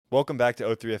Welcome back to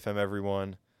O3FM,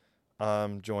 everyone.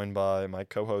 I'm joined by my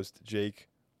co-host, Jake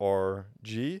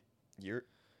RG.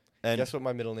 And Guess what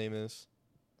my middle name is?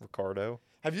 Ricardo.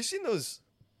 Have you seen those?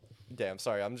 Damn,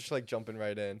 sorry, I'm just like jumping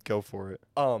right in. Go for it.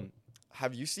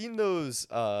 Have you seen those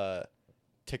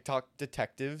TikTok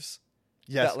detectives?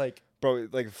 Yes, That like bro,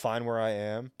 like find where I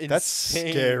am. Insane. That's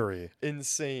scary.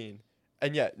 insane.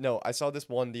 And yeah, no, I saw this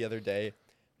one the other day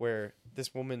where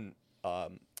this woman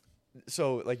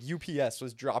so like UPS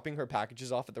was dropping her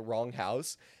packages off at the wrong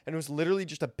house, and it was literally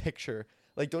just a picture.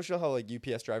 Like, don't you know how like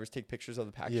UPS drivers take pictures of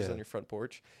the packages Yeah. on your front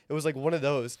porch? It was like one of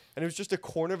those, and it was just a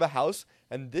corner of a house,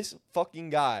 and this fucking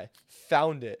guy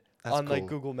found it That's on like cool.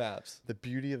 Google Maps. The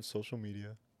beauty of social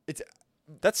media.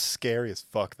 That's scary as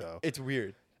fuck, though. It's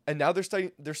weird. And now they're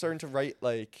starting to write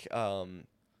like and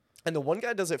the one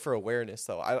guy does it for awareness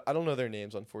though. I don't know their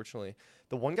names, unfortunately.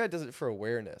 The one guy does it for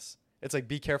awareness. It's like,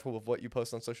 be careful with what you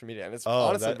post on social media, and it's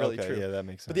honestly really true. Yeah, that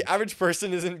makes sense. But the average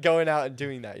person isn't going out and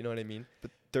doing that. You know what I mean?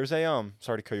 But there's a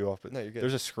sorry to cut you off, but No, you're good.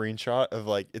 there's a screenshot of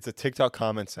like it's a TikTok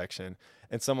comment section,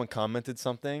 and someone commented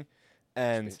something,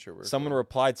 and make sure we're someone recording.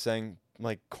 replied saying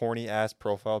like corny ass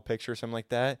profile picture or something like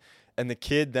that, and the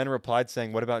kid then replied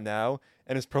saying, "What about now?"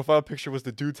 And his profile picture was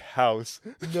the dude's house.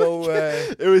 No way.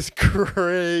 It was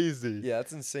crazy. Yeah,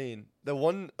 that's insane. The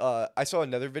one I saw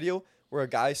another video where a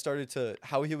guy started to,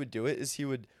 how he would do it is he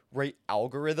would write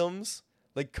algorithms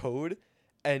like code,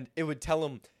 and it would tell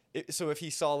him. So if he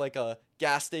saw like a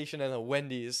gas station and a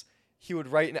Wendy's, he would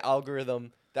write an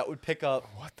algorithm that would pick up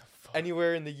What the fuck?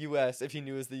 anywhere in the U.S. if he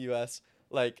knew it was the U.S.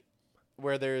 like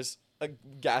where there's a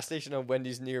gas station and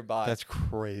Wendy's nearby. That's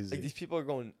crazy. like these people are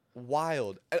going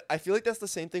wild. I feel like that's the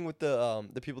same thing with the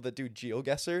people that do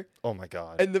GeoGuessr Oh my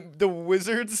god. and the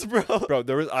wizards, bro.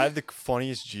 Bro, I have the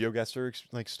funniest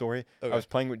GeoGuessr story. Okay. I was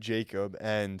playing with Jacob,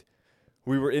 and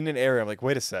we were in an area. I'm like,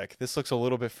 wait a sec, this looks a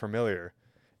little bit familiar,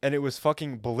 and it was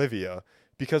fucking Bolivia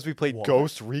because we played What?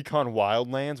 Ghost Recon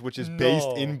Wildlands, which is based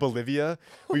No. in Bolivia.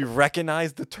 We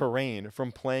recognized the terrain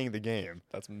from playing the game,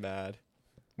 That's mad.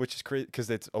 which is crazy because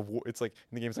it's a war. It's like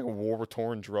in the game, it's like a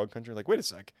war-torn drug country. Like, wait a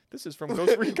sec, this is from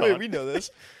Ghost Recon. Wait, we know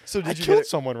this. So I did you killed get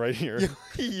someone right here it?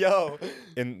 Yo.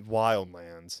 in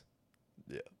Wildlands.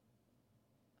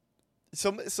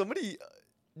 Somebody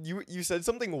you said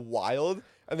something wild,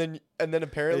 and then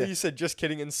apparently Yeah. you said just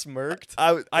kidding and smirked.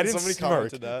 I And didn't somebody smirk.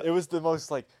 commented that. It was the most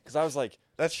like because I was like.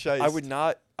 That's shite. I would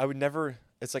never.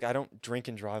 It's like I don't drink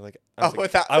and drive. Like I, Oh, was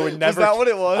like, that, I would never. Was that what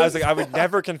it was? I was like, I would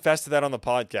never confess to that on the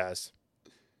podcast.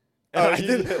 And I you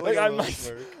did. did, Like a I'm little like,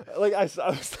 smirk. like I was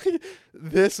like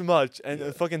this much, and Yeah.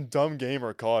 the fucking dumb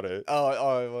gamer caught it.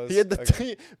 Oh, it was. He had the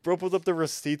okay. bro pulled up the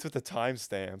receipts with the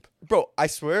timestamp. Bro, I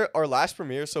swear our last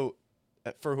premiere, so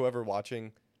for whoever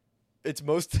watching, it's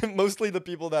mostly the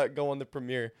people that go on the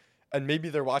premiere, and maybe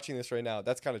they're watching this right now.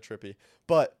 That's kind of trippy.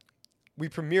 But we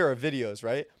premiere our videos,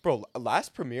 right? Bro,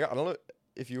 last premiere, I don't know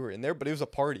if you were in there, but it was a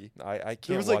party. I can't.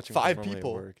 There was like watch him 'cause 5 normally at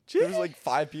people. work. There was like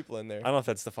 5 people in there. I don't know if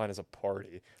that's defined as a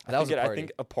party. That was a I party.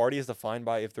 think a party is defined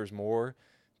by if there's more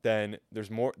than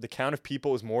the count of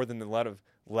people is more than the amount of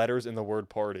letters in the word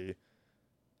party.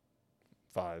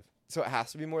 5. So it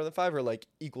has to be more than 5 or like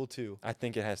equal to. I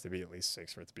think it has to be at least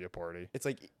 6 for it to be a party. It's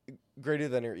like greater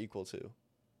than or equal to.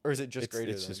 Or is it just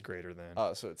greater It's than? just greater than.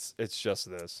 Oh, so it's It's just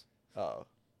this. oh.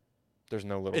 There's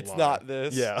no little It's line. not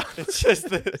this. Yeah. It's just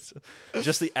this.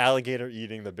 Just the alligator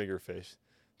eating the bigger fish.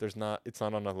 It's not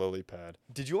on a lily pad.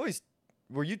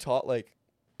 Were you taught like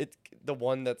the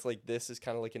one that's like this is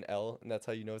kind of like an L and that's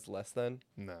how you know it's less than?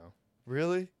 No.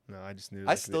 Really? No, I just knew I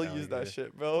like, the still use that alligator.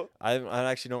 shit, bro. I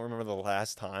actually don't remember the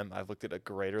last time I've looked at a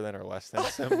greater than or less than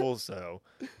symbol, so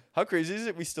How crazy is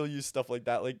it we still use stuff like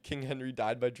that? Like King Henry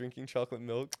died by drinking chocolate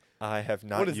milk. I have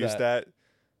not What is used that? that.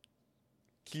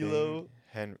 Kilo.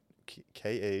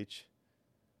 KH.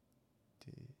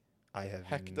 I have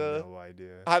Hecta. no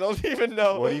idea. I don't even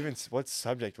know. What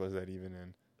subject was that even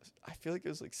in? I feel like it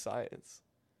was like science.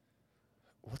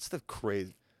 What's the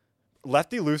crazy?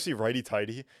 Lefty loosey righty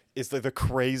tighty is like the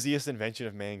craziest invention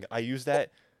of man. I use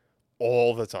that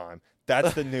all the time.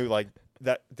 That's the new like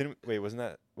that. Wasn't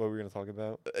that what we were gonna talk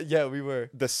about? Yeah, we were.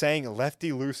 The saying lefty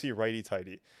loosey righty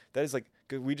tighty. That is like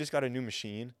 'cause we just got a new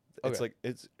machine. It's Okay.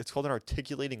 like it's called an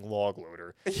articulating log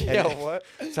loader. Yeah, And what?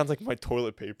 It sounds like my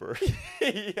toilet paper.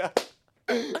 Yeah.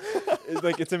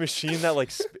 It's a machine that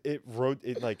like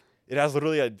it has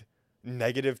literally a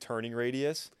negative turning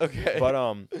radius. Okay. But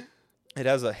it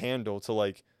has a handle to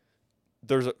like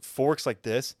there's forks like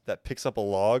this that picks up a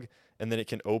log and then it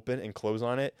can open and close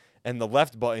on it, and the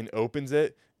left button opens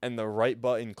it and the right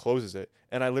button closes it.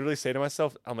 And I literally say to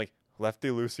myself, I'm like lefty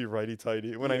loosey righty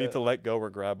tighty when I Yeah. need to let go or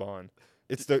grab on.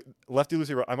 It's the lefty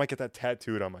loosey. I might get that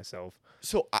tattooed on myself.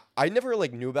 So I never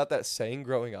like knew about that saying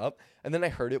growing up, and then I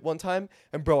heard it one time,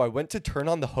 and bro, I went to turn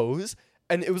on the hose,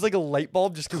 and it was like a light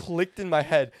bulb just clicked in my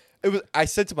head. I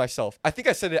said to myself, I think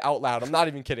I said it out loud. I'm not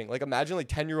even kidding. Like imagine like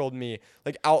 10-year-old me,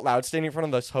 like out loud standing in front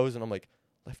of this hose, and I'm like,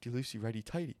 lefty loosey, righty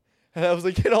tighty, and I was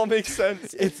like, it all makes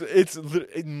sense.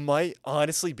 It might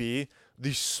honestly be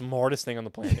the smartest thing on the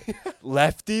planet.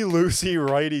 Lefty loosey,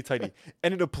 righty tighty,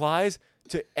 and it applies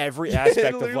to every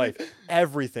aspect of life.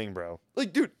 Everything, bro.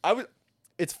 Like, dude,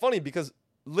 it's funny because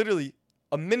literally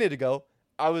a minute ago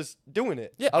I was doing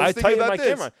it. Yeah, I was thinking tightened about my this.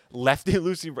 camera. Lefty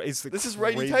loosey, it's the This is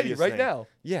righty tighty craziest right thing. now.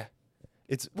 Yeah,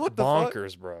 it's What the fuck?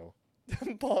 bonkers, bro.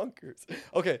 Bonkers.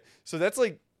 Okay, so that's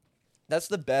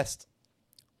the best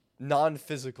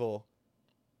non-physical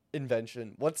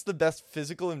invention. What's the best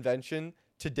physical invention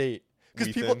to date? Because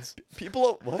Wheat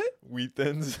people what? Wheat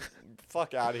thins.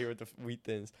 Fuck out of here with the wheat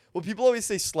thins. Well, people always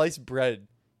say sliced bread.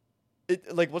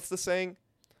 It like what's the saying?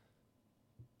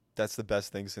 That's the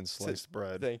best thing since sliced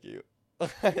bread. Thank you.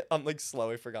 I'm like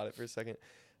slow. I forgot it for a second.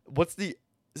 Let's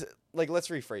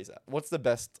rephrase that. What's the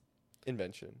best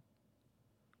invention?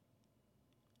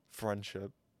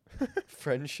 Friendship.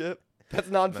 Friendship? That's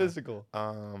non-physical.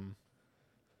 Probably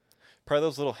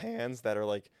those little hands that are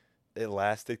like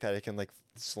elastic that it can like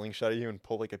slingshot at you and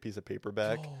pull like a piece of paper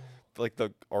back. Oh. Like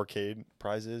the arcade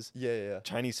prizes. Yeah.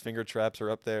 Chinese finger traps are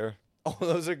up there. Oh,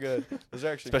 those are good. Those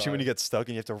are actually Especially when you fire. get stuck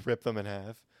and you have to rip them in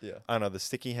half. Yeah. I don't know, the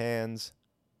sticky hands.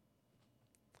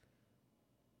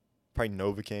 Probably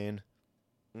Novocaine.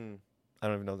 Mm. I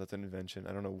don't even know if that's an invention.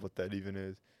 I don't know what that even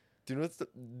is. Do you know what's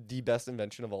the best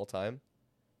invention of all time?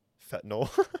 Fentanyl.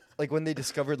 Like when they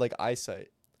discovered like eyesight.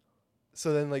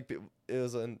 So then like it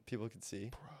was when people could see.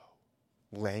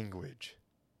 Bro. Language.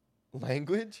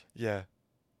 Language? Yeah.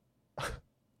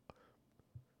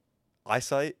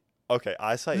 Eyesight? Okay,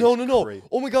 eyesight No. is great.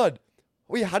 Oh my god.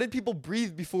 Wait, how did people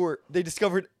breathe before they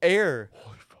discovered air?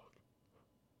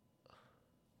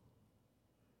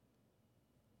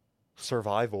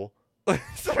 Survival.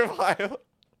 Survival.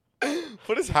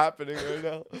 What is happening right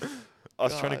now? I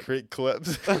was trying to God. create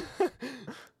clips.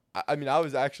 I mean, I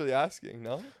was actually asking,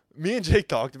 no? Me and Jake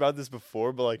talked about this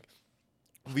before, but like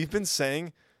we've been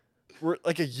saying we're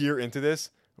like a year into this.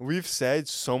 We've said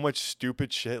so much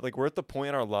stupid shit. Like we're at the point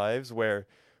in our lives where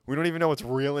we don't even know what's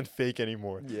real and fake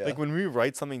anymore. Yeah. Like when we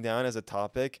write something down as a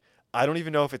topic, I don't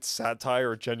even know if it's satire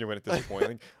or genuine at this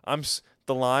point. Like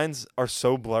the lines are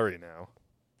so blurry now.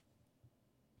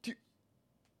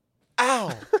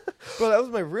 Ow! Bro, that was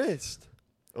my wrist.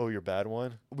 Oh, your bad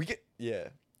one?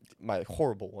 My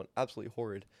horrible one. Absolutely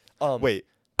horrid. Wait.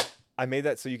 I made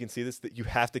that so you can see this. That you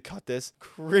have to cut this.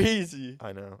 Crazy.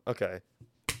 I know. Okay.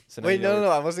 So now Wait, you know no.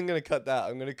 I wasn't gonna cut that.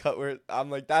 I'm gonna cut where I'm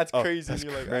like, that's Oh, crazy. That's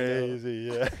and you're crazy.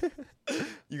 like, I know. Yeah.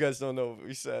 You guys don't know what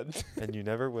we said. And you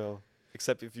never will,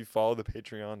 except if you follow the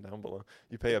Patreon down below.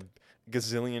 You pay a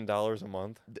gazillion dollars a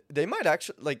month. They might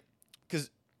actually like, cause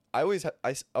I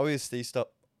always save stuff.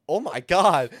 Oh my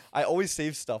god! I always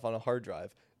save stuff on a hard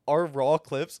drive. Our raw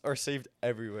clips are saved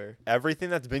everywhere. Everything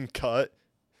that's been cut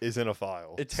is in a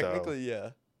file. It so- technically,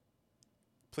 yeah.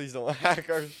 Please don't hack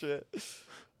our shit.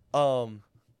 What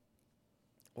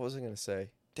was I gonna say?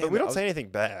 But we don't say anything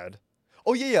bad.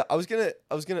 Oh yeah. I was gonna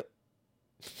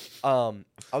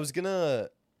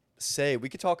say we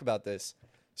could talk about this.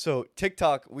 So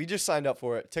TikTok, we just signed up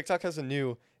for it. TikTok has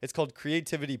it's called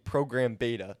Creativity Program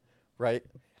Beta, right?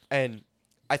 And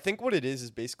I think what it is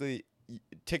basically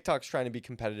TikTok's trying to be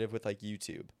competitive with like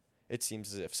YouTube. It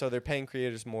seems as if. So they're paying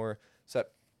creators more so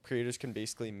that creators can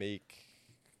basically make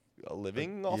a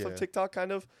living off of Yeah. TikTok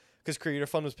kind of. Because Creator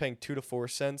Fund was paying 2 to 4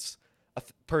 cents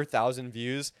per 1,000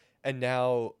 views, and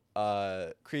now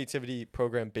Creativity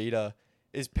Program Beta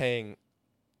is paying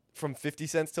from 50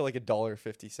 cents to like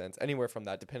 $1.50, anywhere from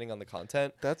that, depending on the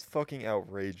content. That's fucking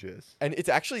outrageous. And it's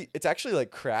actually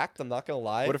like cracked. I'm not gonna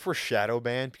lie. What if we're shadow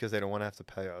banned because they don't want to have to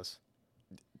pay us?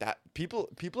 That people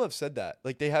have said that,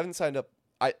 like they haven't signed up.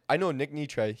 I know Nick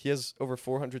Nitre. He has over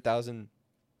 400,000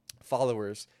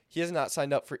 followers. He has not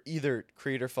signed up for either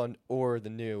Creator Fund or the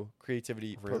new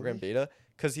Creativity Program Really? Beta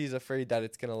because he's afraid that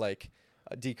it's gonna like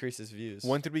decrease his views.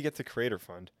 When did we get to Creator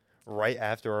Fund? Right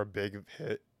after our big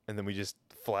hit, and then we just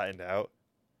flattened out.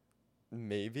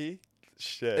 Maybe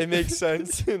Shit. it makes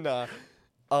sense. Nah.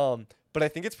 But I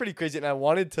think it's pretty crazy, and I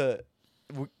wanted to.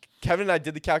 Kevin and I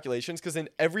did the calculations because in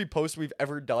every post we've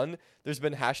ever done, there's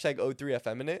been hashtag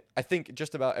O3FM in it. I think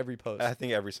just about every post. I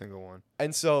think every single one.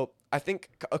 And so I think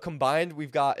combined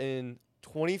we've gotten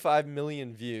 25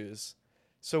 million views.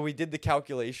 So we did the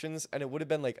calculations, and it would have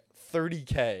been like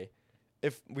 30K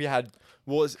if we had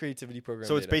Well, creativity program.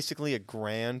 so it's data. basically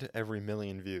 $1,000 every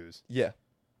million views. Yeah.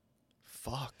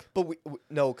 fuck? But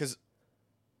no, because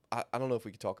I don't know if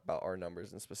we could talk about our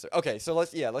numbers in specific. Okay, so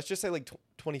let's just say like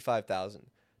 25,000.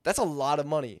 That's a lot of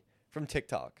money from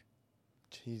TikTok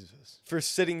Jesus. for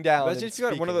sitting down. Imagine and if you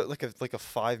got one of speaking. the like a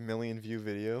 5 million view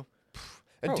video.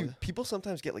 And Bro, dude, people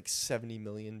sometimes get like 70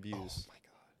 million oh views. my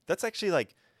god. That's actually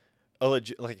like a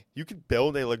legit, like you could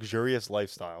build a luxurious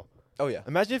lifestyle. Oh yeah.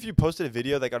 Imagine if you posted a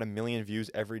video that got 1 million views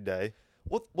every day,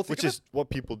 Well, think which about, is what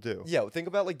people do. yeah. Think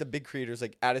about like the big creators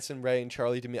like Addison Rae and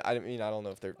Charlie D'Amelio. I don't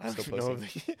know if they're I don't still know posting.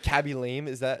 if they- Cabby Lame,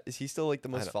 is he still like the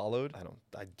most don't- followed?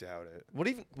 I doubt it.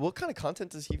 What kind of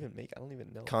content does he even make? I don't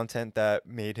even know. Content that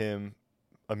made him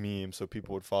a meme so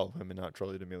people would follow him and not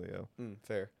Charlie D'Amelio.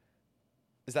 Fair.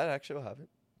 Is that actually what happened?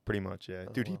 Pretty much, yeah.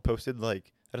 Oh, Dude, he wow. posted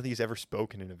like I don't think he's ever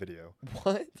spoken in a video.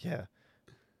 What? Yeah.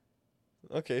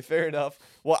 Okay, fair enough.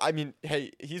 Well, I mean,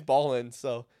 hey, he's balling,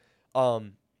 so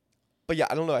but yeah,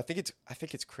 I don't know. I think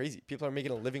it's crazy. People are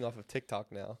making a living off of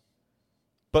TikTok now.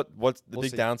 But what's the We'll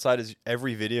big see. downside is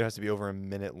every video has to be over a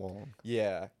minute long,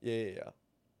 Yeah.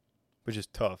 which is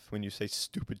tough when you say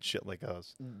stupid shit like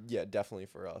us. Yeah, definitely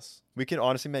for us. We can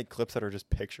honestly make clips that are just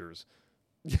pictures.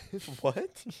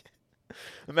 What?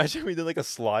 Imagine we did like a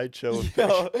slideshow of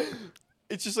Yo, pictures.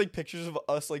 it's just like pictures of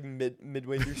us like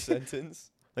midway through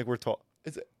sentence. Like we're talking.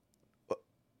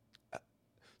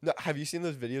 No, have you seen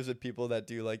those videos of people that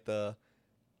do like because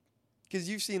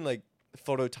you've seen like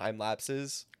photo time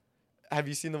lapses. Have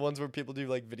you seen the ones where people do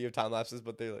like video time lapses,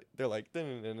 but they're like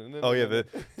Oh yeah,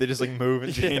 they just like move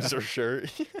and change Yeah. their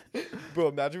shirt. Bro,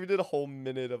 imagine we did a whole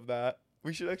minute of that.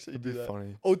 We should actually It'd do be that.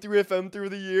 funny. O3FM through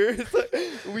the year. It's like,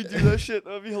 we do that shit.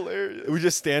 That'd be hilarious. We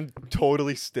just stand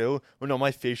totally still. Well, no,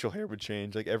 my facial hair would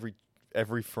change like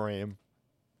every frame.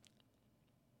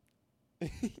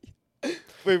 Wait,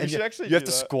 we And should actually You have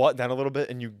do to that. squat down a little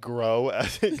bit and you grow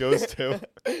as it goes too.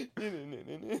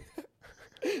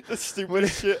 The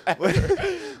stupidest shit ever.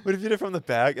 What if you did it from the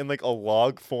back and like a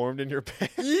log formed in your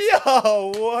pants?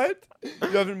 Yo, what? You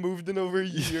haven't moved in over a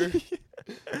year.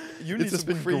 You need It's just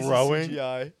some been crazy growing.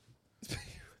 CGI.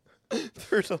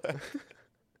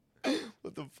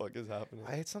 What the fuck is happening?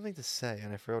 I had something to say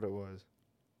and I forgot what it was.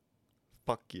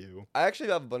 Fuck you. I actually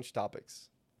have a bunch of topics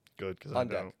Good, because I on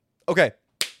deck. don't. Okay.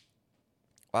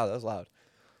 Wow, that was loud.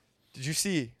 Did you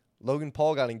see Logan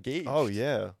Paul got engaged? Oh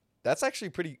yeah, That's actually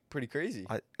pretty crazy.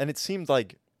 and it seemed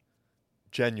like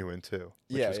genuine too,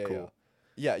 which was cool.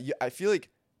 Yeah, I feel like,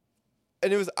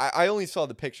 and it was. I only saw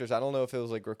the pictures. I don't know if it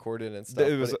was like recorded and stuff.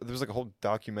 There was but there was like a whole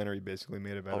documentary basically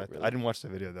made about Oh, it. really? I didn't watch the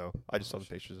video though. I just saw Oh, the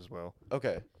shit. pictures as well.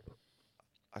 okay,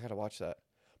 I gotta watch that.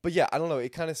 But yeah, I don't know. It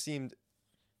kind of seemed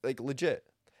like legit,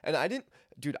 and I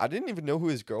didn't even know who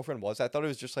his girlfriend was. I thought it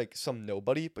was just like some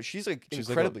nobody, but she's like She's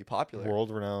like a incredibly popular.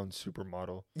 World-renowned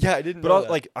supermodel. Yeah, I didn't But know all, that.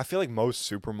 like I feel like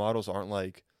most supermodels aren't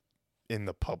like in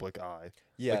the public eye.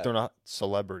 yeah, Like they're not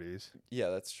celebrities. yeah,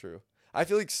 that's true. I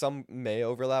feel like some may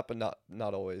overlap, but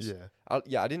not always. Yeah. I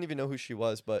didn't even know who she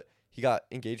was, but he got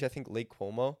engaged. I think Lake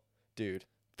Cuomo, dude.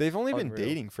 They've only been Unreal.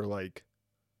 dating for like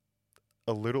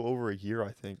a little over a year,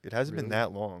 I think. It hasn't been Really?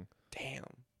 that long. Damn,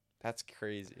 that's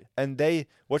crazy. And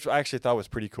which I actually thought was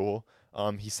pretty cool.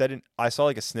 He said, I saw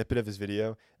like a snippet of his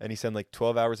video, and he said like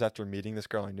 12 hours after meeting this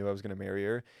girl, I knew I was gonna marry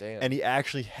her. Damn. And he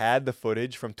actually had the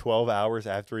footage from 12 hours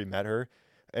after he met her,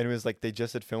 and it was like they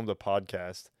just had filmed a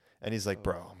podcast, and he's like, Oh.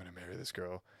 "Bro, I'm gonna marry this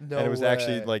girl." no And it was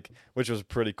actually way. like, which was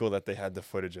pretty cool that they had the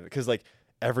footage of it, because like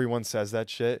everyone says that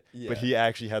shit, Yeah. but he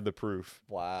actually had the proof.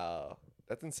 Wow,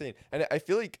 that's insane. And I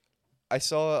feel like I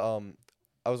saw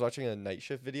I was watching a night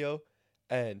shift video,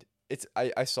 and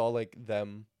I saw like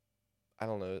them, I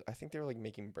don't know, I think they were like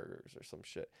making burgers or some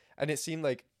shit, and it seemed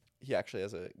like he actually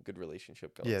has a good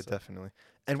relationship going. Yeah, so- definitely.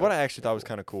 And That's what I actually thought was cool.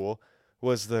 kind of cool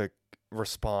was the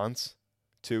response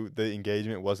to the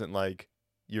engagement wasn't like,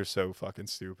 "You're so fucking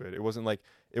stupid." It wasn't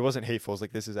hateful. It was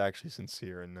like, "This is actually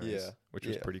sincere and nice," Yeah, which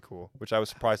was yeah. pretty cool. Which I was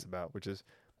surprised about, which is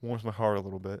warms my heart a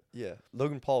little bit. Yeah,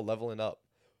 Logan Paul leveling up.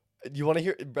 You want to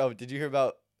hear, bro? Did you hear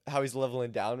about how he's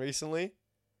leveling down recently?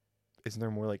 Isn't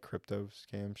there more like crypto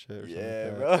scam shit or Yeah,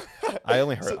 something like that? bro. I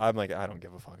only heard. So, I'm like, I don't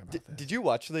give a fuck about this. did you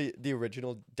watch the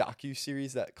original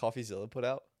docu-series that CoffeeZilla put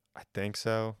out? I think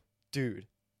so. Dude,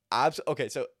 okay,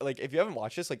 so like if you haven't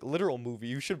watched this, like literal movie,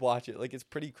 you should watch it. Like it's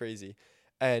pretty crazy.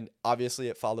 And obviously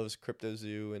it follows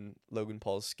CryptoZoo and Logan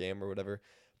Paul's scam or whatever.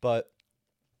 But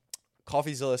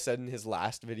CoffeeZilla said in his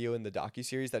last video in the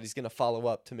docuseries that he's gonna follow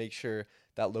up to make sure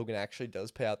that Logan actually does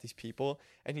pay out these people.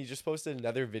 And he just posted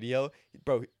another video.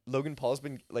 Bro, Logan Paul's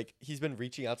been like he's been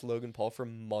reaching out to Logan Paul for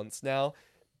months now.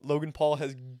 Logan Paul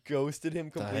has ghosted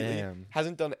him completely. Damn.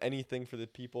 Hasn't done anything for the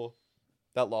people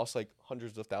that lost like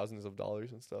hundreds of thousands of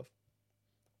dollars and stuff.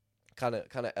 Kind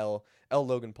of L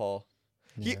Logan Paul.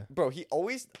 Yeah. He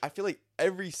always, I feel like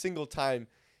every single time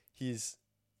he's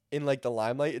in like the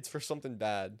limelight, it's for something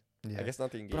bad. Yeah. I guess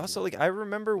not the engagement. But also, like, I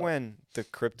remember when the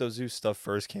CryptoZoo stuff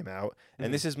first came out, and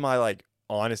Mhm. this is my like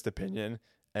honest opinion,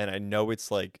 and I know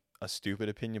it's like a stupid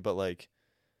opinion, but like,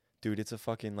 dude, it's a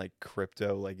fucking like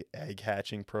crypto like egg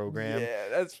hatching program. Yeah,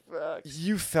 that's facts.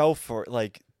 You fell for it,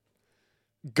 like,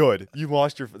 good. You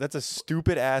lost your. That's a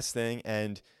stupid ass thing,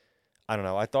 and I don't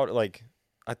know. I thought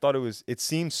it was. It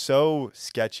seemed so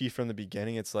sketchy from the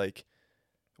beginning. It's like,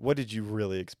 what did you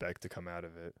really expect to come out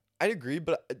of it? I'd agree,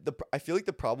 but I feel like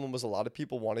the problem was a lot of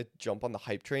people wanted to jump on the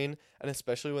hype train, and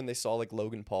especially when they saw like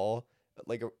Logan Paul,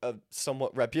 like a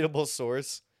somewhat reputable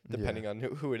source, depending on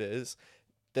who it is,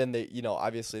 then they,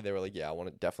 obviously they were like, yeah, I want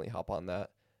to definitely hop on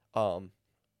that.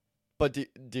 But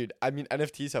dude, I mean,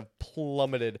 NFTs have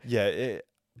plummeted. Yeah,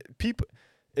 people.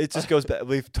 It just goes back.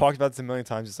 We've talked about this a million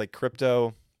times. It's like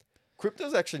crypto's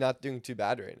actually not doing too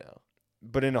bad right now.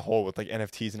 but in a whole with like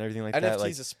NFTs and everything like NFTs that.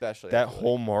 Like especially. that I feel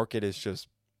whole like. market is just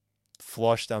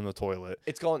flushed down the toilet.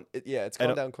 It's gone. It's And,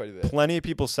 gone down quite a bit. Plenty of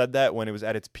people said that when it was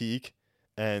at its peak,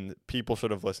 and people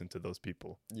should have listened to those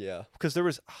people Yeah. because there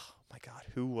was. Oh my God,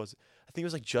 who was it? I think it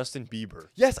was like Justin Bieber.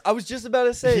 Yes, I was just about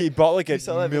to say. He bought like you a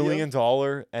saw that video? $1 million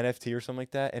NFT or something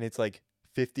like that, and it's like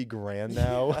 50 grand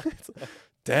now. It's like,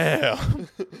 damn,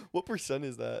 What percent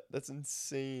is that? That's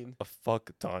insane. a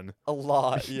fuck ton. A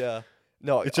lot. Yeah.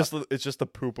 No, It's just the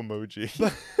poop emoji.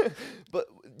 but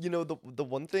the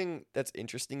one thing that's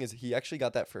interesting is he actually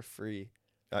got that for free.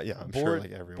 Yeah, I'm sure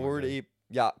like everyone. Bored did. Ape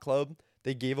Yacht Club,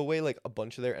 they gave away like a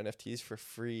bunch of their NFTs for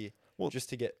free, Well, just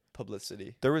to get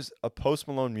publicity. There was a Post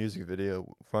Malone music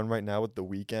video run right now with The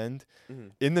Weeknd.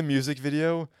 Mhm. In the music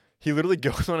video, he literally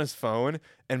goes on his phone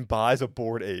and buys a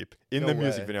Bored Ape in No the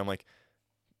music way. video. I'm like,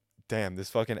 damn, this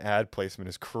fucking ad placement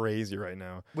is crazy right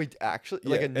now. Wait, actually, Yeah,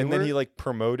 like a and then newer- he like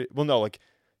promoted. Well, no, like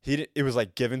he didn't. It was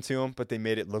like given to him, but they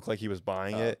made it look like he was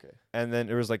buying Oh, it. okay. And then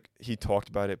it was like he talked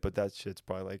about it, but that shit's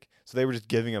probably like so they were just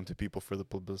giving them to people for the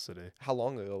publicity. How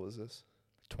long ago was this?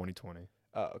 2020.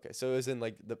 Oh, okay. So it was in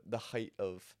like the height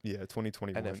of, Yeah,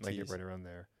 2021. Like NFTs. right around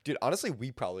there. dude. Honestly, we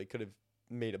probably could have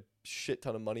made a shit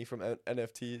ton of money from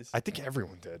NFTs. I think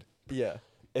everyone did. Yeah,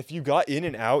 If you got in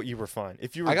and out, you were fine.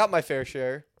 If you were, I got my fair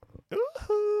share.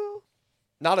 Woohoo.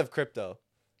 Not of crypto,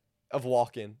 of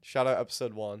walk-in. Shout out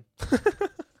episode 1.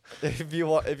 If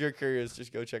you're curious,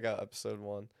 just go check out episode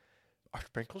 1. Are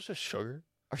sprinkles just sugar?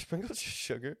 Are sprinkles just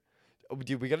sugar? Oh,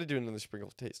 dude, we got to do another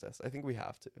sprinkle taste test. I think we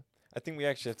have to. I think we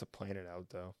actually have to plan it out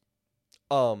though.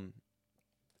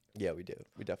 Yeah, we do.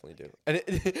 We definitely do. And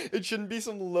it shouldn't be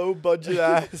some low budget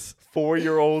ass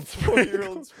 4-year-old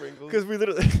 4-year-old sprinkles. Because we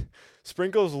literally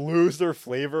sprinkles lose their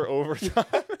flavor over time.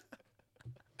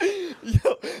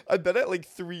 Yo, I bet at like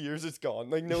 3 years it's gone.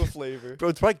 Like no flavor. Bro,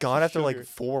 it's probably gone after Sugar. like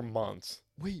 4 months.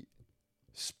 Wait.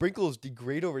 Sprinkles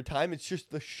degrade over time. It's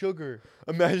just the sugar.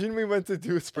 Imagine we went to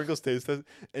do a sprinkles taste test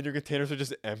and your containers are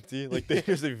just empty. Like they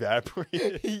just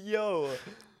evaporated. Yo.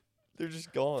 They're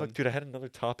just gone. Fuck, dude, I had another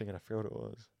topping and I forgot what it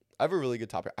was. I have a really good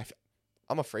topic.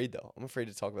 I'm afraid though. I'm afraid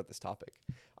to talk about this topic.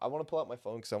 I want to pull out my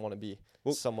phone because I want to be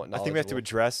somewhat I knowledgeable. think we have to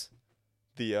address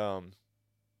the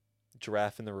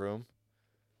giraffe in the room.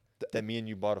 That me and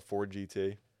you bought a Ford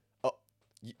GT.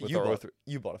 with You our bought, O3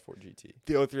 you bought a Ford GT.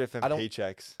 The O3 FM I don't-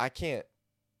 paychecks. I can't.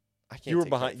 You were take credit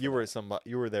behind. for You were that.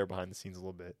 You were there behind the scenes a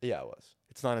little bit. Yeah, I was.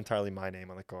 It's not entirely my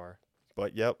name on the car,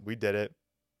 but yep, we did it.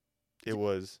 It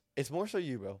was. It's more so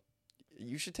you, bro.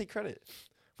 You should take credit.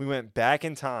 We went back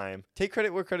in time. Take credit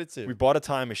where credit's due. We bought a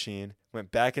time machine.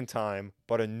 Went back in time.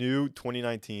 Bought a new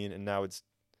 2019, and now it's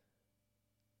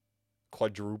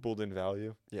quadrupled in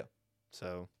value. Yeah.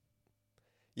 So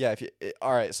Yeah,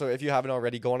 all right, so if you haven't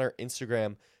already, go on our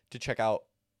Instagram to check out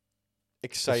the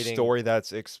exciting, story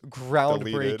that's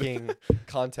groundbreaking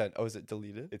content. Oh, is it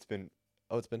deleted? it's been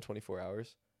Oh, it's been 24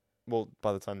 hours. well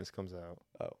by the time this comes out.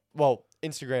 Oh, well,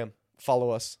 Instagram, follow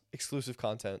us, exclusive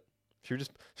content. Should You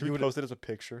we would've- post it as a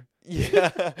picture?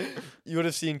 Yeah, you would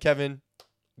have seen Kevin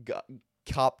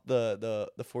cop the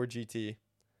Ford GT.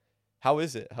 How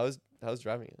is it? How's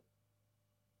driving it?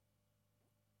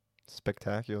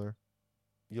 Spectacular.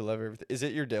 You'll love everything. Is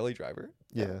it your daily driver?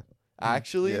 Yeah.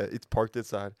 Actually? Yeah, it's parked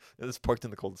inside. It's parked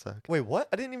in the cul-de-sac. Wait, what?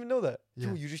 I didn't even know that. Yeah.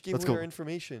 Yo, you just gave Let's away go. our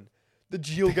information. The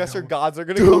GeoGuessr Damn. gods are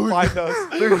gonna come Dude. find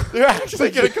us. They're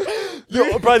actually gonna come.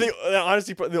 Yo, probably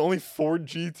honestly, the only Ford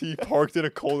GT parked in a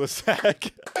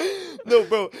cul-de-sac. No,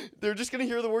 bro. They're just gonna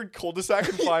hear the word cul-de-sac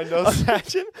and find us.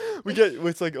 Imagine we get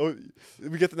it's like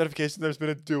we get the notification there's been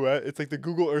a duet. It's like the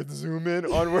Google Earth zoom in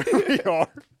on where we are.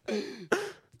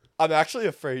 I'm actually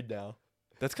afraid now.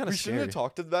 That's kind We of shouldn't scary. have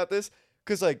talked about this,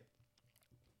 cause like,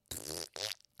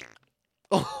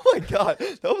 oh my god,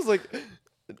 that was like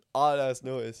An odd ass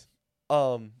noise.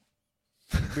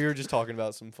 We were just talking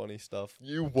about some funny stuff.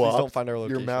 You Please don't whopped. find our Your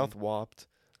location. mouth whopped.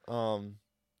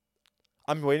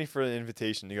 I'm waiting for an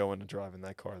invitation to go in to drive in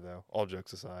that car, though. All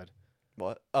jokes aside.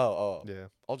 What? Oh. Yeah.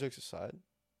 All jokes aside.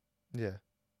 Yeah.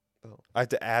 Oh. I have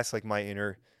to ask like my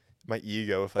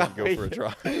ego if I can go for a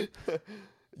drive.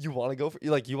 You want to go for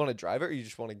you want to drive it, or you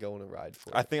just want to go on a ride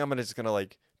for I it? think I'm just gonna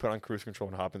like put on cruise control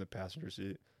and hop in the passenger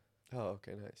seat. Oh,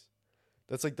 okay, nice.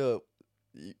 That's like the.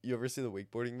 You ever see the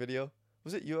wakeboarding video?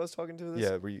 Was it you I was talking to? This?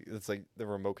 Yeah, it's like the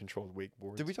remote controlled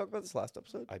wakeboard. Did we talk about this last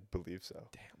episode? I believe so.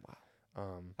 Damn,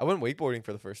 wow. Um, I went wakeboarding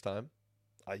for the first time.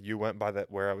 you went by that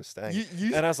where I was staying,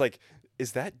 You and I was like,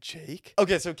 "Is that Jake?"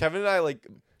 okay, so Kevin and I like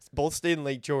both stayed in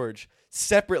Lake George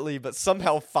separately, but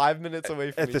somehow 5 minutes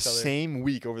away from At each the other. same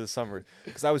week over the summer,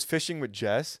 because I was fishing with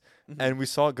Jess, Mhm. and we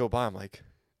saw it go by. I'm like,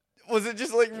 Was it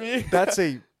just like me? "That's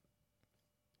a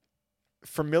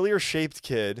familiar shaped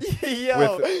kid."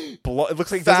 Yo, It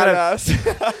looks like he fat doesn't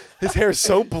have, ass. his hair is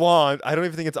so blonde. I don't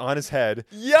even think it's on his head.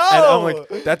 Yo, And I'm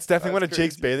like, that's definitely one of That's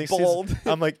Jake's crazy. bathing suits. Bald.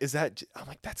 I'm like, I'm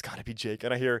like, that's gotta be Jake.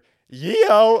 And I hear,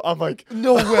 yo. I'm like,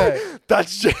 no way.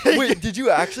 that's Jake. Wait, did you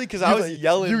actually? Because I You, was like,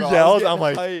 yelling. you bro. I was yelled, getting I'm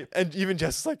like- hype. and even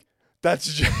Jess is like,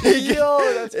 that's Jake.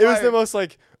 Yo, that's it was the fire. most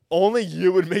like, only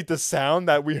you would make the sound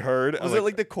that we heard. I'm Was it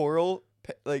like the coral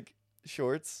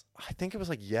shorts? I think it was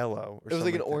like yellow. Or It was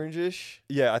like an something that. orangish.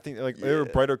 Yeah, I think like they were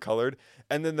Yeah. brighter colored.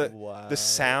 And then Wow. the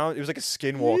sound, it was like a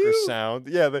skinwalker You. sound.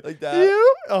 Yeah, Like that?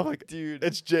 You. I'm like, Dude.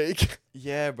 it's Jake.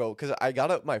 Yeah, bro. Because I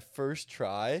got up my first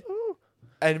try, Ooh.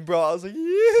 and bro, I was like,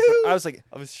 yeah. I was like,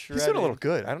 I was he's shredding. doing a little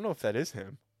good. I don't know if that is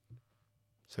him.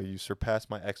 So you surpassed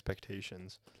my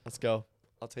expectations. Let's go.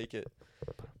 I'll take it.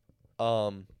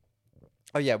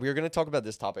 Oh yeah, we were gonna talk about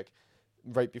this topic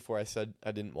right before I said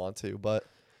I didn't want to, but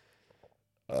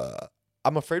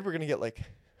I'm afraid we're gonna get like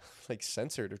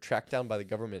censored or tracked down by the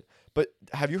government. But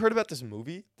have you heard about this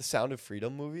movie, the Sound of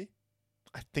Freedom movie?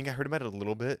 I think I heard about it a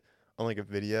little bit on like a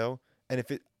video. And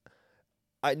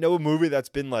I know a movie that's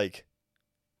been like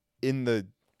in the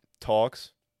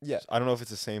talks. Yeah. I don't know if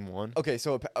it's the same one. Okay,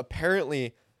 so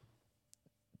apparently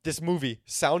this movie,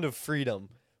 Sound of Freedom,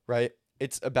 right?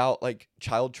 It's about like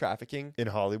child trafficking. In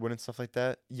Hollywood and stuff like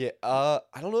that. Yeah. I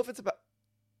don't know if it's about.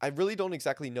 I really don't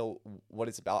exactly know what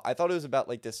it's about. I thought it was about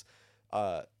like this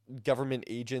government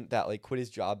agent that like quit his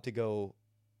job to go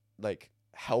like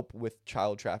help with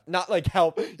child trafficking. Not like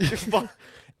help.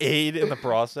 Aid in the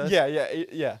process.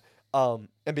 yeah.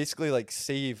 And basically like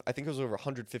save. I think it was over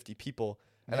 150 people,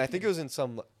 and I think it was in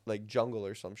some like jungle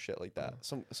or some shit like that.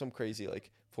 Some crazy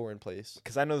like foreign place.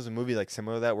 Because I know there's a movie like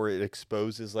similar to that where it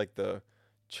exposes like the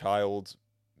child's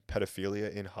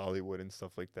pedophilia in Hollywood and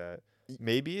stuff like that.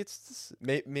 Maybe it's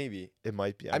Maybe. it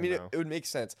might be. I mean, don't know. it would make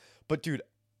sense. But dude,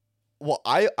 well,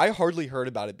 I hardly heard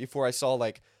about it before I saw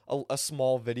like a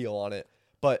small video on it.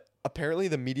 But apparently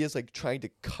the media's like trying to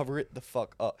cover it the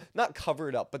fuck up. Not cover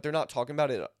it up, but they're not talking about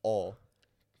it at all.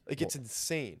 Like it's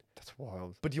insane. That's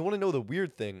wild. But do you want to know the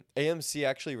weird thing? AMC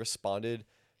actually responded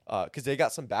because they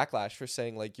got some backlash for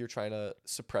saying like you're trying to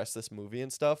suppress this movie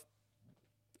and stuff.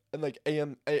 And like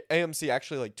AMC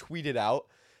actually like tweeted out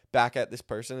back at this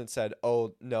person and said,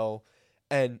 "Oh no,"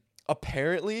 and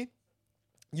apparently,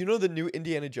 you know the new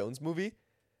Indiana Jones movie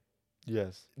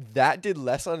Yes. that did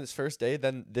less on its first day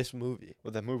than this movie.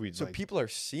 Well, that movie. So like, people are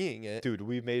seeing it, dude,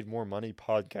 we made more money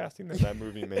podcasting than that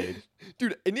movie made.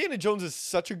 dude. Indiana Jones is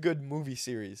such a good movie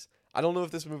series. I don't know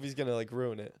if this movie's gonna like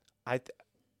ruin it.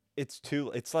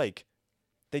 It's like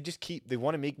they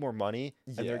want to make more money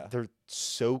and Yeah. they're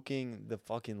soaking the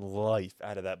fucking life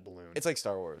out of that balloon. It's like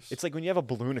Star Wars. It's like when you have a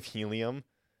balloon of helium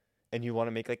and you want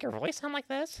to make like your voice sound like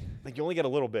this, like you only get a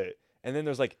little bit, and then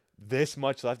there's like this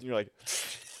much left, and you're like,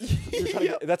 you're trying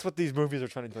to that's what these movies are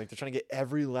trying to do. Like they're trying to get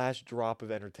every last drop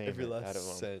of entertainment every out of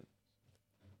last them. cent.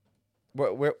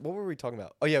 What were we talking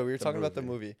about? Oh yeah, we were The talking about the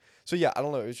movie. So yeah, I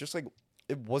don't know. It was just like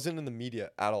it wasn't in the media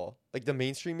at all. Like the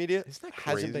mainstream media Isn't that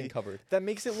hasn't been crazy? covered. That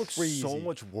makes it look Crazy. so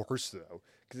much worse though,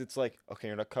 because it's like, okay,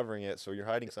 you're not covering it, so you're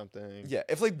hiding something. Yeah,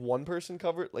 if like one person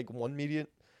covered, like one media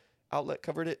outlet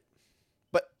covered it,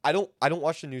 but I don't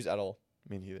watch the news at all.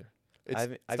 Me neither. It's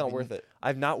I've not been- worth it.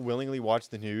 I've not willingly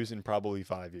watched the news in probably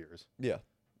 5 years. Yeah,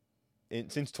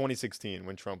 Since 2016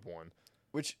 when Trump won.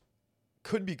 which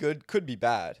could be good, could be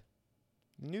bad.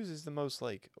 News is the most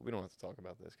like we don't have to talk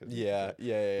about this because Yeah.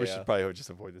 we should probably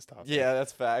just avoid this topic. Yeah,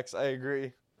 that's facts. I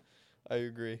agree. All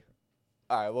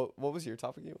right, what was your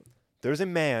topic? There's a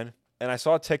man, and I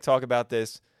saw a TikTok about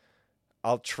this.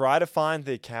 I'll try to find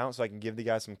the account so I can give the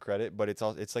guy some credit, but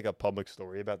it's like a public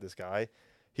story about this guy.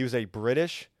 He was a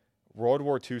British World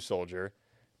War II soldier,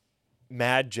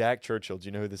 Mad Jack Churchill. Do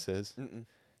you know who this is? Mm-mm.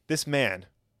 This man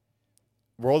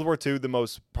World War II, the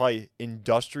most probably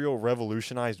industrial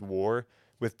revolutionized war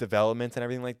with developments and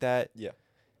everything like that. Yeah.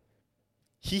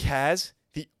 He has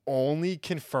the only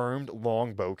confirmed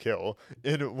longbow kill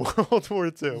in World War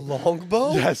II.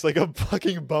 Longbow? Yes, like a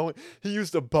fucking bow. He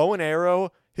used a bow and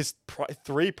arrow. His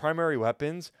three primary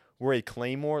weapons were a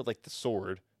claymore, like the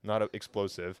sword, not an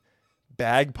explosive,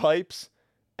 bagpipes,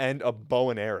 and a bow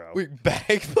and arrow. Wait,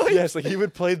 bagpipes? Yes, like he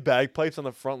would play bagpipes on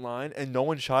the front line, and no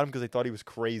one shot him because they thought he was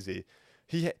crazy.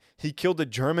 He killed a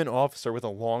German officer with a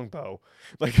longbow.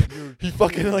 Like he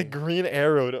fucking like green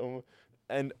arrowed him.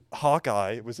 And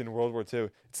Hawkeye was in World War II.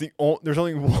 There's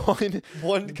only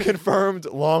one confirmed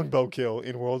longbow kill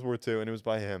in World War II, and it was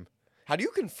by him. How do you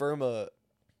confirm a?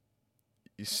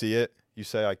 You see it, you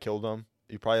say I killed him.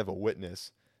 You probably have a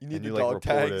witness. You need and the you dog report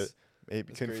tags. it. Maybe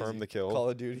That's confirm crazy. the kill. Call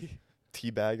of Duty.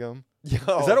 Teabag him.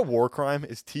 Yo, Is that a war crime?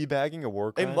 Is teabagging a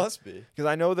war crime? It must be. Because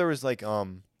I know there was like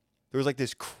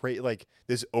this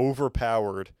this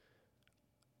overpowered,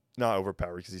 not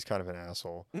overpowered because he's kind of an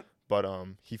asshole, but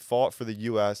he fought for the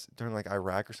U.S. during like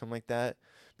Iraq or something like that.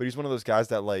 But he's one of those guys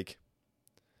that like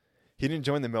he didn't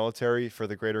join the military for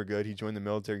the greater good. He joined the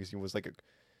military because he was like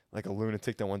a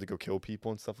lunatic that wanted to go kill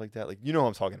people and stuff like that. Like you know what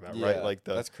I'm talking about, Yeah, right? Like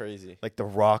that's crazy. like the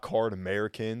rock hard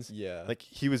Americans. Yeah. Like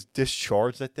he was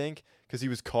discharged, I think, because he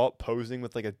was caught posing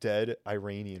with like a dead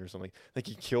Iranian or something. Like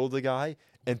he killed a guy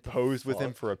and posed with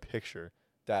him fuck? for a picture.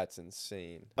 That's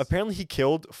insane. Apparently he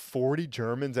killed 40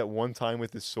 Germans at one time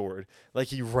with his sword. Like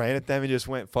he ran at them and just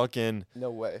went fucking No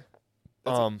way.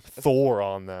 Thor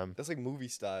on them. That's like movie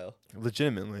style.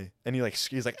 Legitimately. And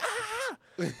he's like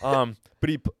ah! But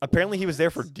apparently he was there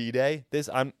for D-Day.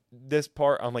 This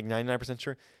part I'm like 99%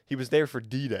 sure. He was there for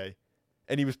D-Day.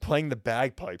 And he was playing the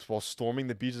bagpipes while storming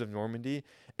the beaches of Normandy,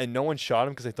 and no one shot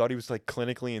him because they thought he was like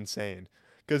clinically insane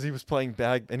because he was playing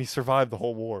and he survived the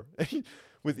whole war. He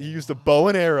used a bow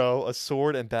and arrow, a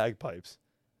sword, and bagpipes,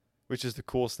 which is the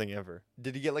coolest thing ever.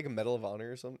 Did he get like a Medal of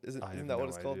Honor or something? Isn't that what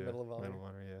it's called? idea. Medal of Honor. Medal of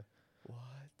Honor, yeah.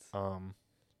 What?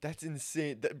 That's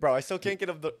insane, bro. I still can't get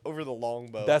over the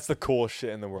longbow. That's the coolest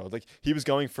shit in the world. Like he was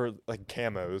going for like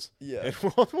camos. Yeah. In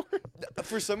World War.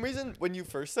 For some reason, when you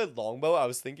first said longbow, I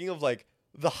was thinking of like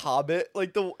The Hobbit,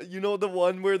 like the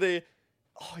one where they.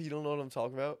 Oh, you don't know what I'm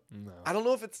talking about? No. I don't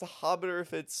know if it's The Hobbit or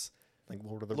if it's Like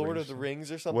Lord of the Lord Rings. of the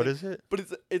Rings or something. What is it? But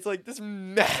it's like this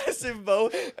massive bow,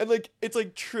 and like it's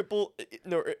like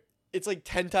it's like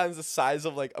 10 times the size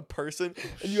of like a person,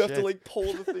 and you have to Shit. like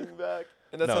pull the thing back,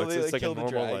 and that's No, how it's- they it's like like a kill the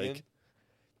normal, dragon.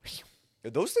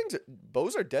 like- Those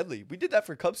bows are deadly. We did that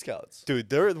for Cub Scouts. Dude,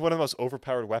 they're one of the most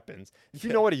overpowered weapons. If you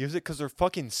Yeah. know how to use it, because they're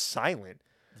fucking silent.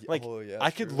 Like, oh, yeah,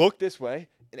 I could true. look this way,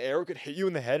 an arrow could hit you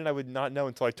in the head, and I would not know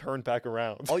until I turned back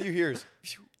around. All you hear is.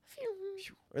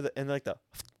 And like the,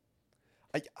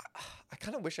 I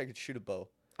kind of wish I could shoot a bow.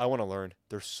 I want to learn.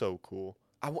 They're so cool.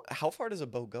 How far does a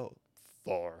bow go?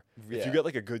 Far. If Yeah. you get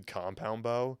like a good compound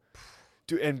bow,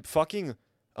 dude, and fucking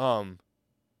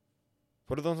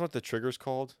what are those what the triggers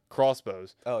called?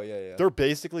 Crossbows. Oh yeah. They're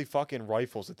basically fucking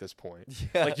rifles at this point.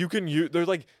 Yeah. Like you can use. They're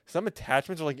like some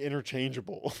attachments are like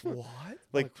interchangeable. What?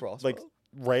 Like- On a crossbow? like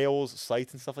rails,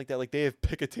 sights, and stuff like that. Like they have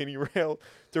Picatinny rail.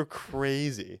 They're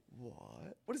crazy.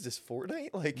 What? What is this, Fortnite?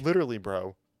 Like, Literally,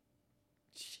 bro.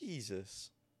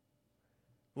 Jesus.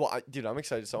 Well, dude, I'm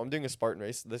excited. So I'm doing a Spartan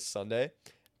race this Sunday.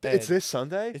 It's and this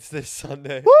Sunday. It's this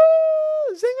Sunday. Woo!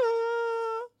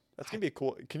 Zinger! That's gonna be a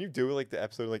cool. Can you do like the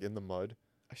episode like in the mud?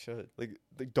 I should. Like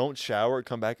don't shower,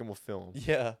 come back and we'll film.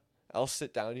 Yeah. I'll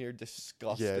sit down here, Yeah,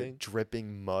 disgusting.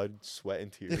 dripping mud, sweat,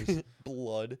 and tears.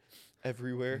 Blood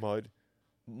everywhere. Mud.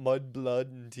 Mud, blood,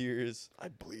 and tears. I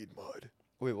bleed mud.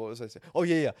 Wait, what was I saying? Oh,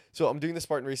 yeah. So I'm doing the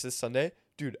Spartan race this Sunday.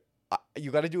 Dude,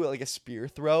 you got to do it like a spear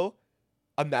throw.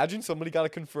 Imagine somebody got a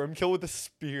confirmed kill with a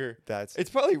spear. That's It's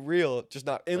probably real, just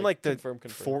not in like the confirmed.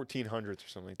 1400s or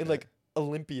something like In that. like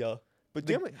Olympia. but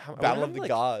the do you know how, I wonder Battle how of the many, like,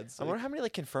 Gods. I wonder how many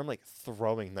like confirmed like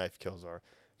throwing knife kills are,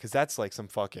 because that's like some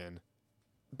fucking.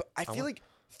 But I feel want- like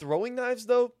throwing knives,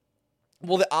 though,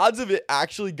 well, the odds of it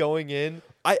actually going in,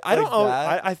 I Like don't know.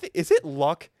 that? I think is it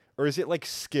luck or is it like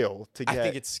skill to get? I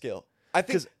think it's skill. I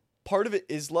think 'Cause- part of it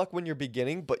is luck when you're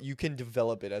beginning, but you can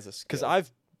develop it as a skill.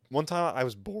 Because one time I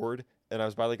was bored and I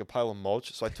was by like a pile of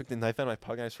mulch, so I took the knife out of my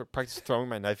pocket and I started practiced throwing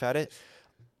my knife at it.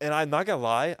 And I'm not gonna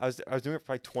lie, I was doing it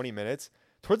for like 20 minutes.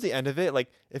 Towards the end of it, like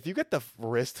if you get the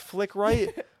wrist flick right,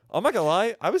 I'm not gonna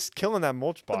lie, I was killing that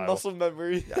mulch the pile. muscle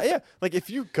memory. Yeah, like if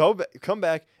you come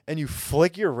back and you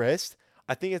flick your wrist,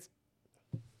 I think it's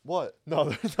What? no,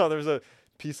 there's a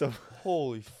piece of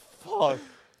Holy fuck.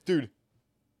 dude.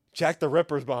 Jack the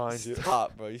Ripper's behind you.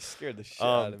 Stop, bro. You scared the shit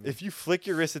out of me. If you flick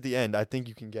your wrist at the end, I think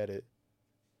you can get it.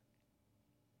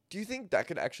 Do you think that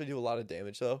could actually do a lot of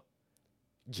damage, though?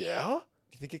 Yeah.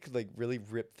 Do you think it could like really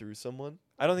rip through someone?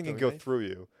 I don't think it can Throwing go knife? through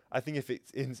you. I think if it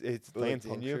Or, like, lands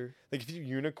in you, puncture? like if you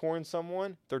unicorn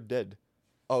someone, they're dead.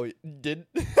 Oh, it did.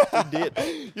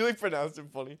 did. You like pronounced it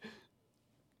funny.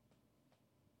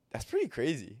 That's pretty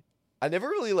crazy. I never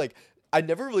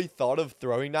really thought of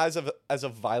throwing knives as a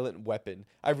violent weapon.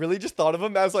 I really just thought of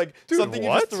them as like Dude, something you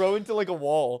what? just throw into like a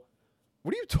wall.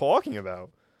 What are you talking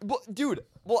about? Well, dude,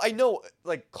 I know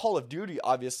like Call of Duty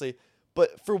obviously,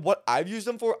 but for what I've used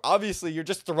them for, obviously you're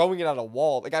just throwing it at a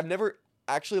wall. Like I've never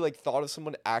actually like thought of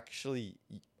someone actually.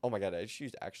 Oh my god, I just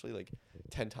used actually like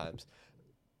 10 times.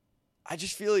 I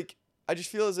just feel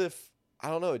as if I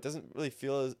don't know. It doesn't really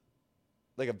feel as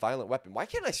like a violent weapon. Why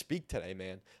can't I speak today,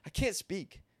 man? I can't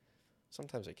speak.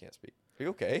 Sometimes I can't speak. Are you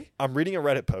okay? I'm reading a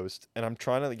Reddit post and I'm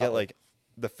trying to get Uh-oh. like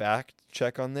the fact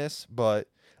check on this, but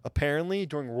apparently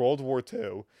during World War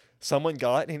II, someone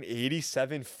got an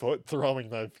 87-foot throwing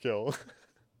knife kill.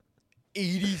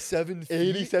 87 feet.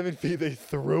 87 feet. They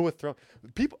threw a throw.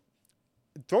 People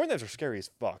throwing knives are scary as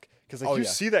fuck because like Oh, you yeah.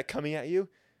 see that coming at you,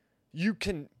 you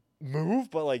can move,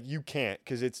 but like you can't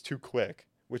because it's too quick,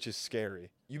 which is scary.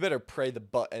 You better pray the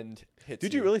butt end hits.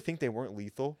 Did you really think they weren't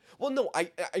lethal? Well, no, I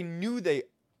knew they,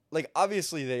 like,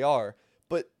 obviously they are,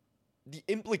 but the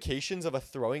implications of a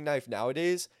throwing knife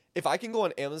nowadays, if I can go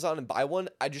on Amazon and buy one,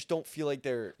 I just don't feel like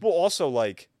they're, Well, also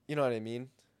like you know what I mean?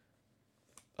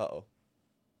 Uh-oh.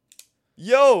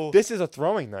 Yo! this is a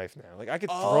throwing knife now. Like I could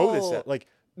throw this Oh. at like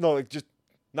no, like just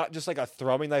not just like a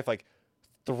throwing knife, like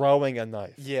throwing a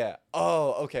knife. Yeah.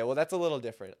 Oh, okay. Well, that's a little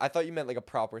different. I thought you meant like a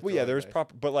proper Well, yeah, throwing there's knife.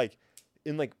 proper, but like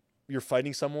in like you're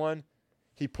fighting someone,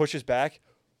 he pushes back,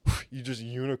 you just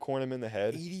unicorn him in the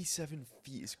head. 87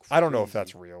 feet is crazy. I don't know if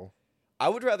that's real. I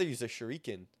would rather use a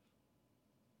shuriken.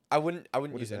 I wouldn't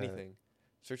What use is that? anything.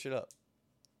 Search it up.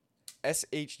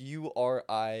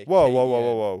 S-H-U-R-I. Whoa, whoa, whoa,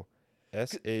 whoa, whoa.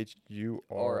 SHURIK.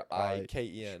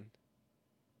 R-I-K-E-N.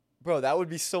 Bro, that would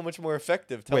be so much more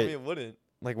effective. Tell Wait. me it wouldn't.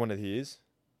 Like one of these?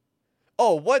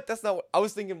 Oh, what? That's not what I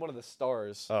was thinking. One of the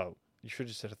stars. Oh, you should have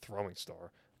just said a throwing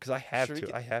star. Because I have Shuriken.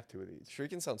 two. I have two of these.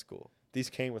 Shuriken sounds cool. These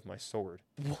came with my sword.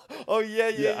 Oh yeah,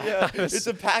 yeah, Yeah. yeah. It's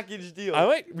a package deal.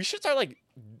 We should start like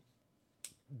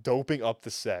doping up the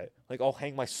set. Like I'll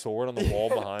hang my sword on the wall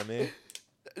behind me.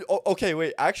 Okay,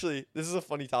 wait. Actually, this is a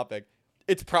funny topic.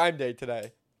 It's Prime Day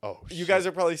today. Oh, You guys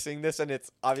are probably seeing this, and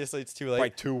it's too late.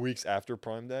 like 2 weeks after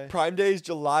Prime Day. Prime Day is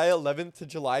July 11th to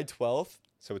July 12th.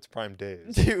 So it's Prime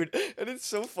Days. Dude, and it's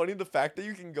so funny the fact that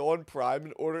you can go on Prime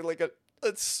and order like a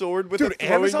sword with Dude, a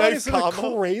throwing Amazon knife is the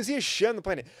combo. craziest shit on the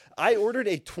planet. I ordered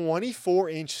a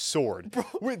 24-inch sword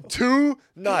with 2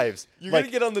 knives. You're like,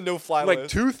 gonna get on the no-fly like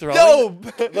list. 2 throwing. No!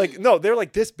 Like no, they're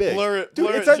like this big. Blur it, Dude,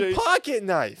 blur it's it, a Jake. pocket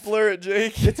knife. Blur it,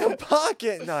 Jake. It's a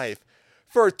pocket knife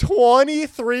for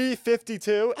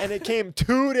 $23.52, and it came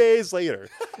 2 days later.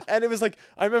 And it was like,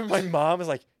 I remember my mom was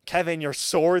like, "Kevin, your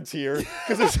sword's here,"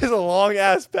 because this is a long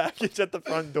ass package at the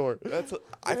front door. I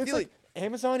And it's feel like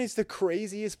Amazon is the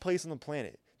craziest place on the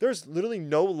planet. There's literally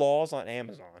no laws on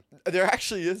Amazon, there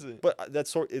actually isn't. but that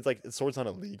sword it's like the sword's not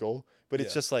illegal, but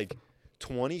it's Yeah. just like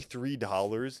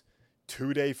 $23,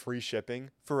 2-day free shipping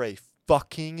for a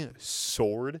fucking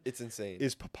sword It's insane.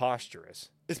 is preposterous.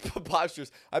 It's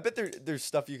preposterous. I bet there's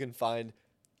stuff you can find.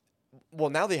 Well,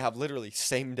 now they have literally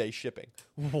same-day shipping.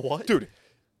 What? Dude,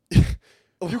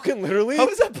 you can literally How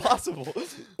is that possible?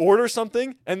 order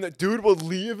something and the dude will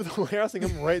leave the warehouse and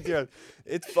come right there.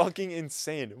 It's fucking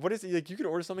insane. What is it? Like you can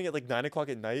order something at like 9 o'clock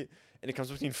at night and it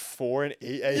comes between 4 and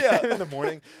 8 a.m. Yeah. in the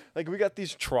morning. Like we got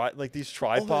these tripods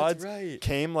Oh, that's right.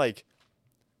 came like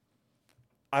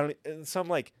some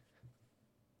like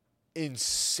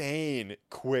insane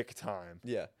quick time.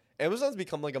 Yeah. Amazon's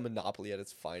become like a monopoly at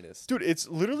its finest. Dude, it's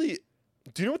literally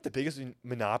do you know what the biggest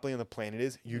monopoly on the planet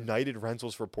is? United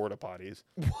Rentals for porta potties.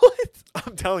 What?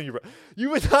 I'm telling you, bro. You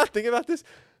would not think about this.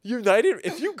 United,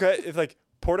 if like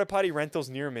porta potty rentals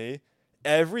near me,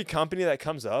 every company that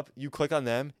comes up, you click on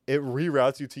them, it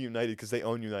reroutes you to United because they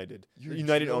own United.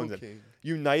 United owns them. joking.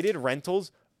 United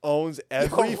Rentals owns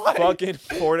every way. fucking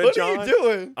porta What john. are you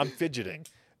doing? I'm fidgeting.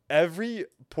 Every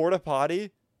porta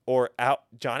potty or out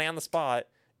Johnny on the spot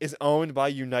is owned by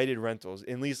United Rentals,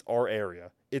 in at least our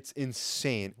area. It's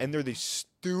insane. And they're the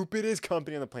stupidest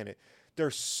company on the planet.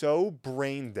 They're so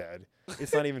brain dead.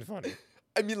 It's not even funny.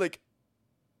 I mean, like,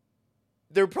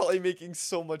 they're probably making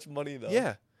so much money though.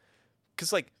 Yeah.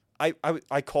 Cause like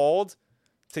I called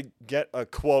to get a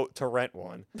quote to rent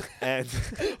one. And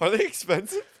Are they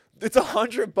expensive? it's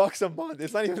 $100 a month.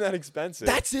 It's not even that expensive.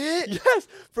 That's it. yes,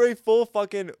 for a full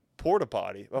fucking porta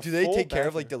potty. Do they take care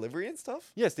of like delivery and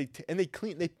stuff? Yes, they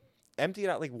clean. empty it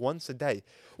out like once a day.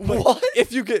 But What?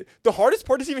 if you get the hardest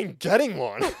part is even getting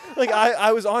one. Like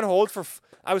I was on hold for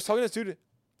I was talking to this dude.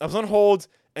 I was on hold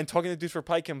and talking to dudes for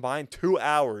probably combined 2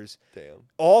 hours. Damn.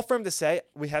 All for him to say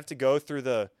we have to go through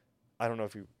the. I don't know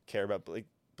if you care about like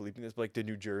bleeping this, but like the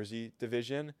New Jersey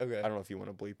division. Okay. I don't know if you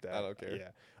want to bleep that. I don't care.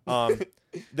 Yeah.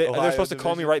 They're Ohio supposed to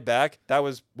call me division? right back. That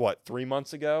was what 3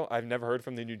 months ago. I've never heard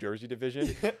from the New Jersey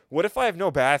division. What if I have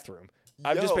no bathroom?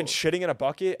 I've just been Yo. shitting in a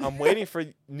bucket. I'm waiting for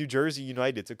New Jersey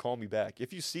United to call me back.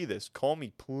 If you see this, call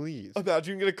me, please.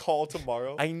 Imagine you're gonna call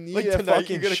tomorrow. I need like a tonight,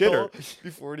 fucking you're gonna shitter. call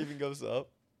before it even goes up.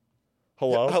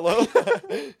 Hello? Hello.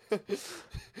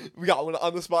 We got one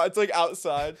on the spot. It's like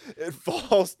outside. It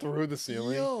falls through the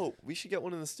ceiling. Yo, we should get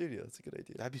one in the studio. That's a good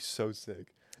idea. That'd be so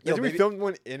sick. Yo, Imagine we maybe- filmed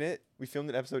one in it. We filmed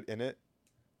an episode in it.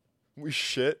 We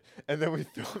shit, and then we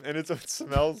film, and it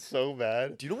smells so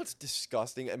bad. Do you know what's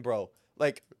disgusting? And bro,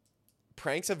 like,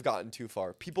 pranks have gotten too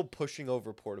far. People pushing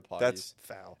over porta potties. That's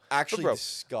foul. actually bro,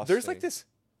 disgusting. There's like this,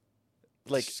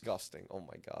 like disgusting. Oh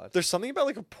my god. there's something about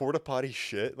like a porta potty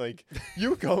shit. Like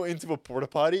you go into a porta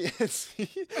potty and see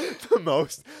the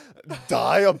most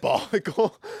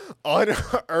diabolical,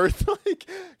 unearthed like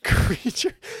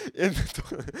creature in the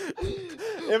toilet.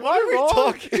 Am What are we wrong?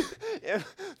 talking?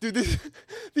 Dude,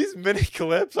 these mini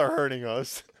clips are hurting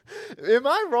us. Am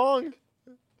I wrong?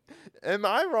 Am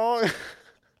I wrong?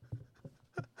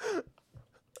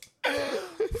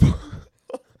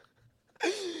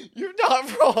 You're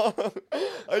not wrong.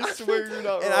 I swear you're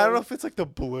not wrong. And I don't know if it's like the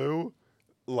blue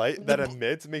light that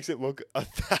emits makes it look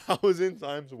 1,000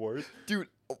 times worse. Dude,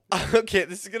 okay,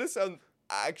 this is gonna sound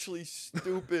actually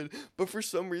stupid, but for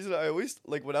some reason I always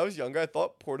like when I was younger I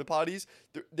thought porta potties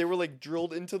they were like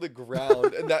drilled into the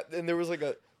ground and there was like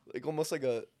a like almost like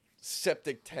a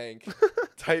septic tank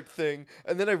type thing,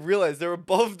 and then I realized they're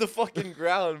above the fucking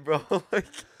ground, bro. Like,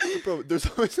 Bro, there's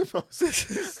always the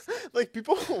most like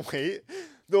people will wait,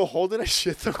 they'll hold in a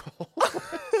shit the whole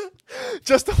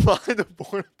just to find a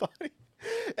porta potty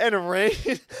and rain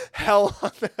hell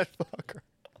on that fucker.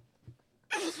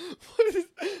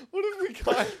 what have we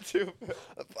gotten to?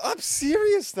 I'm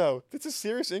serious though. It's a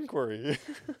serious inquiry.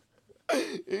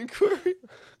 Inquiry?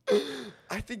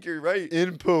 I think you're right.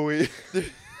 In Pui.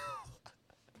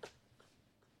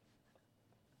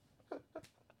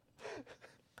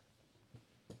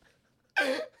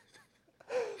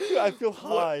 I feel What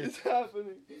high. is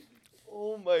happening?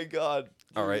 Oh my god.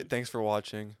 All right, thanks for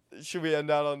watching. Should we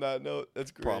end out on that note?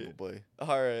 That's great. Probably.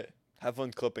 All right. Have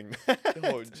fun clipping.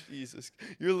 Oh Jesus,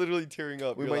 you're literally tearing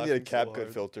up. We You're might need a laughing so CapCut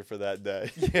hard. filter for that day.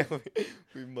 Yeah,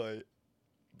 we might.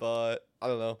 But I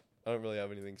don't know. I don't really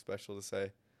have anything special to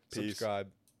say. Peace. Subscribe.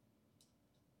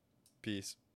 Peace.